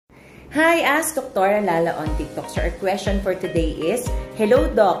Hi, ask Dr. Lala on TikTok. So our question for today is, hello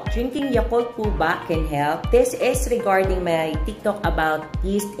Doc, drinking Yakult po ba can help? This is regarding my TikTok about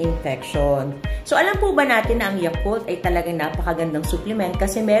yeast infection. So alam po ba natin na ang Yakult ay talagang napakagandang supplement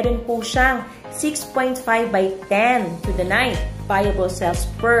kasi meron po siyang 6.5 by 10 to the 9 viable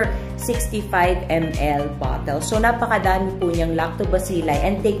cells per 65 ml bottle. So napakadami po niyang lactobacilli,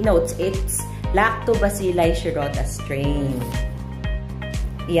 and take notes, it's lactobacilli shirota strain.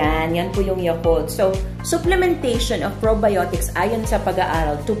 Yan po yung Yakult. So, supplementation of probiotics ayon sa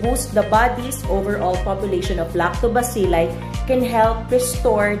pag-aaral to boost the body's overall population of lactobacilli can help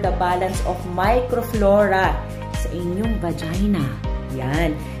restore the balance of microflora sa inyong vagina.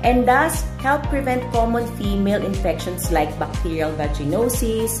 Yan. And thus, help prevent common female infections like bacterial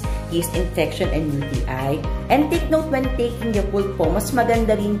vaginosis, yeast infection, and UTI. And take note when taking Yakult po, mas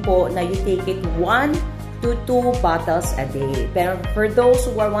maganda rin po na you take it 1 to 2 bottles a day. Pero for those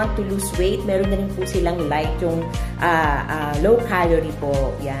who want to lose weight, meron na rin po silang light yung low calorie po.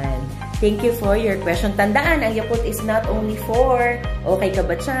 Yan. Thank you for your question. Tandaan, ang Yakult is not only for okay ka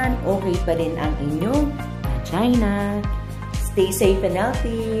ba tiyan, okay pa rin ang inyong vagina. Stay safe and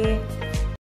healthy.